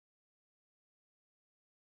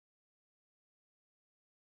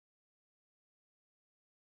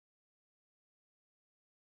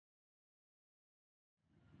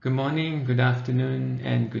Good morning, good afternoon,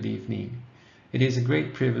 and good evening. It is a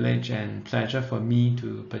great privilege and pleasure for me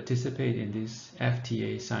to participate in this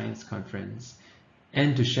FTA Science Conference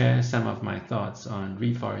and to share some of my thoughts on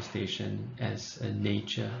reforestation as a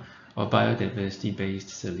nature or biodiversity-based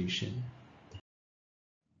solution.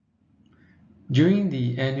 During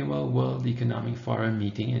the annual World Economic Forum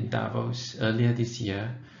meeting in Davos earlier this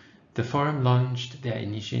year, the forum launched their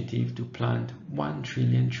initiative to plant 1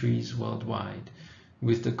 trillion trees worldwide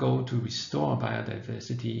with the goal to restore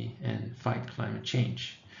biodiversity and fight climate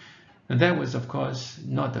change. And that was, of course,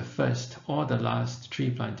 not the first or the last tree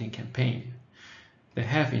planting campaign. There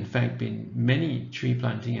have, in fact, been many tree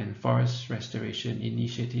planting and forest restoration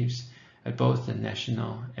initiatives at both the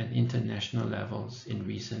national and international levels in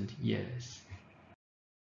recent years.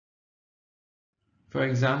 For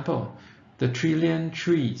example, the Trillion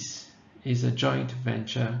Trees is a joint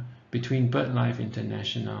venture between BirdLife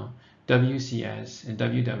International, WCS, and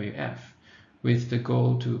WWF, with the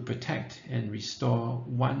goal to protect and restore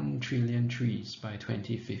 1 trillion trees by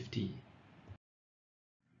 2050.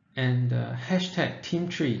 And hashtag Team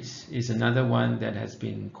Trees is another one that has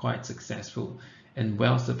been quite successful and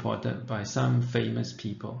well supported by some famous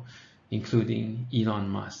people, including Elon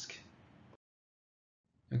Musk.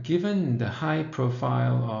 Given the high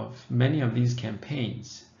profile of many of these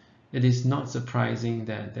campaigns, it is not surprising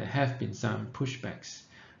that there have been some pushbacks.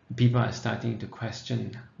 People are starting to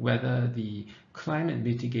question whether the climate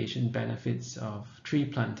mitigation benefits of tree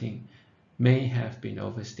planting may have been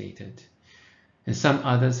overstated. And some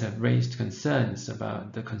others have raised concerns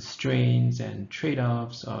about the constraints and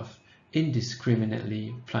trade-offs of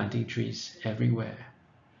indiscriminately planting trees everywhere.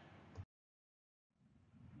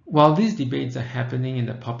 While these debates are happening in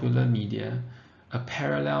the popular media, a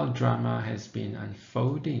parallel drama has been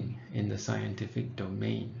unfolding in the scientific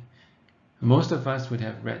domain. Most of us would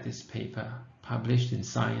have read this paper, published in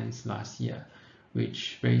Science last year,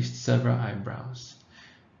 which raised several eyebrows.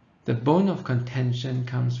 The bone of contention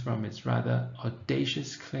comes from its rather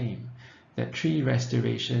audacious claim that tree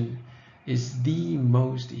restoration is the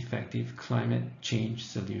most effective climate change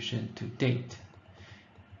solution to date.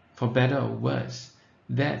 For better or worse,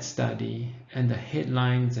 that study and the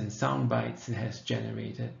headlines and sound bites it has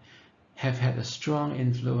generated have had a strong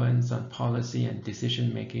influence on policy and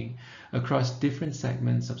decision-making across different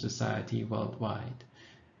segments of society worldwide.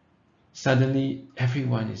 Suddenly,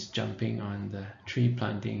 everyone is jumping on the tree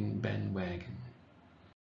planting bandwagon.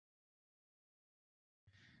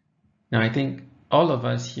 Now, I think all of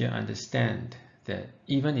us here understand that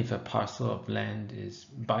even if a parcel of land is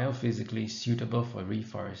biophysically suitable for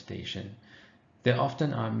reforestation, there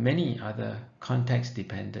often are many other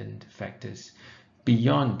context-dependent factors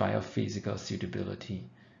beyond biophysical suitability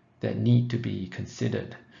that need to be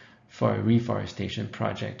considered for a reforestation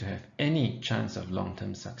project to have any chance of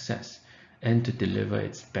long-term success and to deliver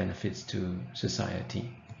its benefits to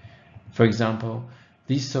society. For example,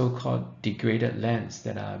 these so-called degraded lands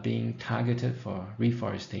that are being targeted for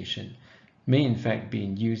reforestation may in fact be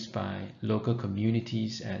used by local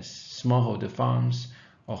communities as smallholder farms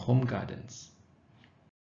or home gardens.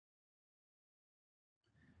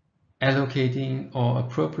 Allocating or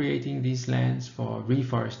appropriating these lands for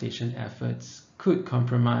reforestation efforts could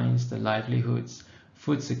compromise the livelihoods,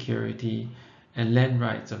 food security, and land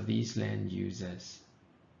rights of these land users.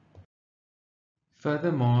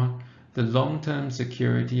 Furthermore, the long-term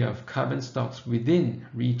security of carbon stocks within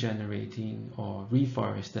regenerating or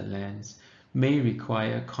reforested lands may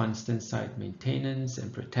require constant site maintenance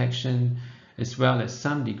and protection, as well as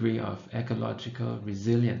some degree of ecological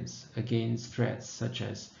resilience against threats such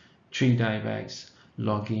as tree diebacks,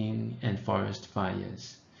 logging, and forest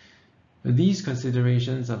fires. These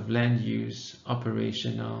considerations of land use,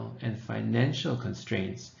 operational, and financial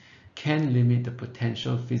constraints can limit the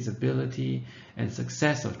potential feasibility and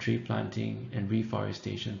success of tree planting and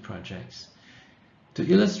reforestation projects. To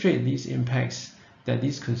illustrate these impacts that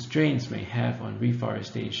these constraints may have on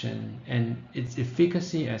reforestation and its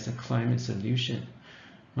efficacy as a climate solution,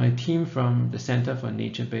 my team from the Center for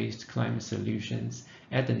Nature-Based Climate Solutions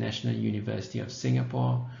at the National University of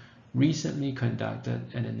Singapore recently conducted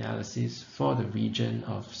an analysis for the region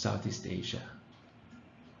of Southeast Asia.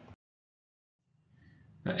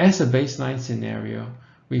 As a baseline scenario,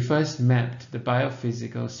 we first mapped the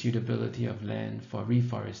biophysical suitability of land for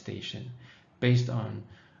reforestation based on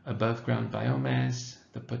above-ground biomass,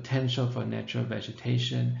 the potential for natural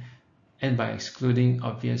vegetation, and by excluding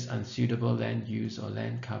obvious unsuitable land use or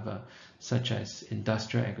land cover, such as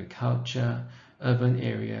industrial agriculture, urban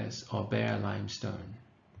areas, or bare limestone.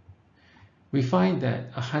 We find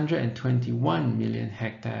that 121 million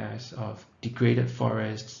hectares of degraded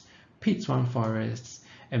forests, peat swamp forests,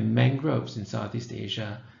 and mangroves in Southeast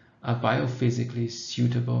Asia are biophysically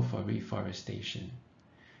suitable for reforestation.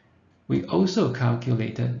 We also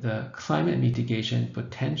calculated the climate mitigation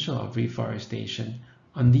potential of reforestation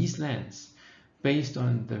on these lands based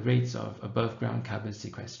on the rates of above-ground carbon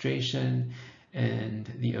sequestration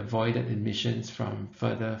and the avoided emissions from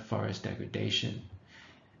further forest degradation.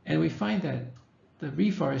 And we find that the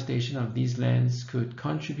reforestation of these lands could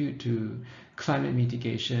contribute to climate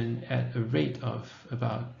mitigation at a rate of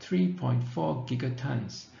about 3.4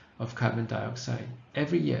 gigatons of carbon dioxide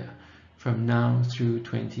every year from now through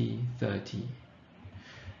 2030.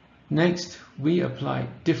 Next, we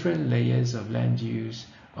applied different layers of land use,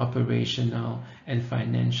 operational, and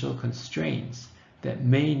financial constraints that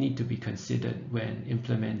may need to be considered when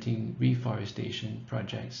implementing reforestation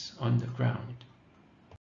projects on the ground.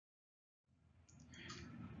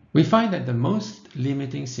 We find that the most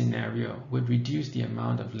limiting scenario would reduce the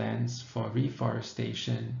amount of lands for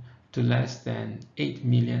reforestation to less than 8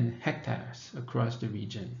 million hectares across the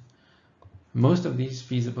region. Most of these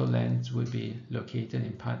feasible lands would be located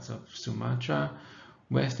in parts of Sumatra,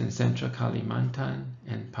 West and Central Kalimantan,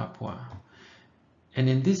 and Papua. And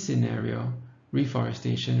in this scenario,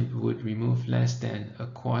 reforestation would remove less than a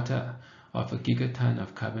quarter of a gigaton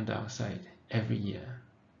of carbon dioxide every year.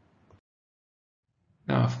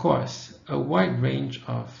 Now, of course, a wide range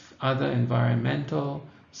of other environmental,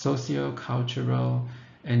 socio-cultural,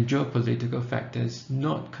 and geopolitical factors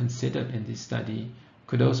not considered in this study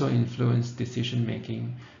could also influence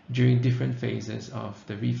decision-making during different phases of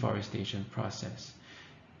the reforestation process.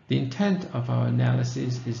 The intent of our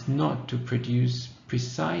analysis is not to produce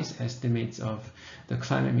precise estimates of the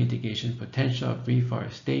climate mitigation potential of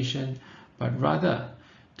reforestation, but rather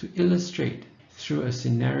to illustrate through a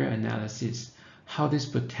scenario analysis how this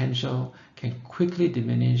potential can quickly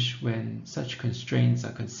diminish when such constraints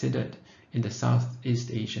are considered in the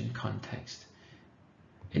Southeast Asian context.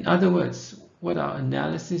 In other words, what our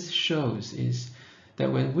analysis shows is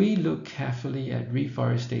that when we look carefully at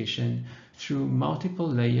reforestation through multiple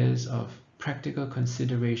layers of practical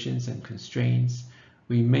considerations and constraints,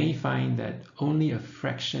 we may find that only a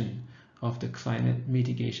fraction of the climate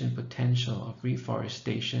mitigation potential of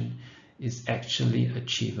reforestation is actually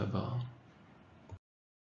achievable.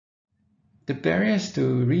 The barriers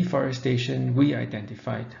to reforestation we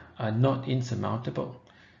identified are not insurmountable.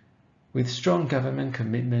 With strong government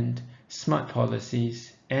commitment, smart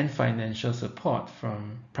policies, and financial support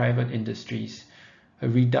from private industries, a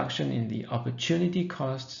reduction in the opportunity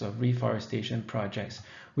costs of reforestation projects,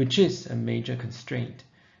 which is a major constraint,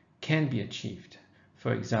 can be achieved.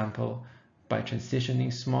 For example, by transitioning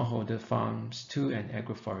smallholder farms to an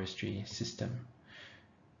agroforestry system.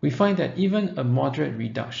 We find that even a moderate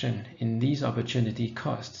reduction in these opportunity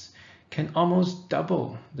costs can almost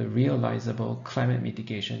double the realizable climate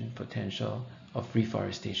mitigation potential of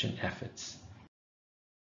reforestation efforts.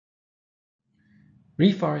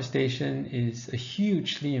 Reforestation is a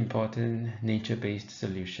hugely important nature-based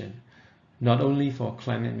solution, not only for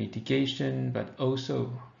climate mitigation, but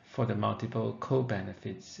also for the multiple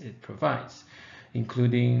co-benefits it provides,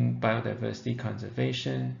 including biodiversity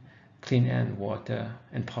conservation, clean air and water,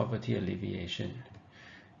 and poverty alleviation.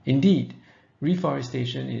 Indeed,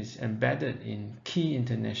 reforestation is embedded in key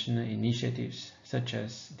international initiatives such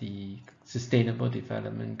as the Sustainable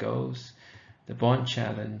Development Goals, the Bond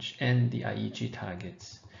Challenge, and the Aichi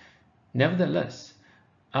targets. Nevertheless,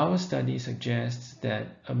 our study suggests that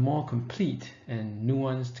a more complete and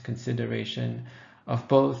nuanced consideration of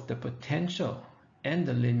both the potential and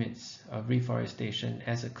the limits of reforestation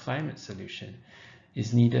as a climate solution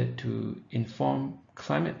is needed to inform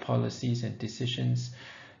climate policies and decisions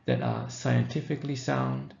that are scientifically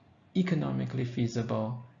sound, economically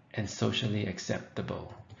feasible, and socially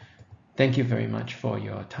acceptable. Thank you very much for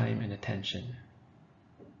your time and attention.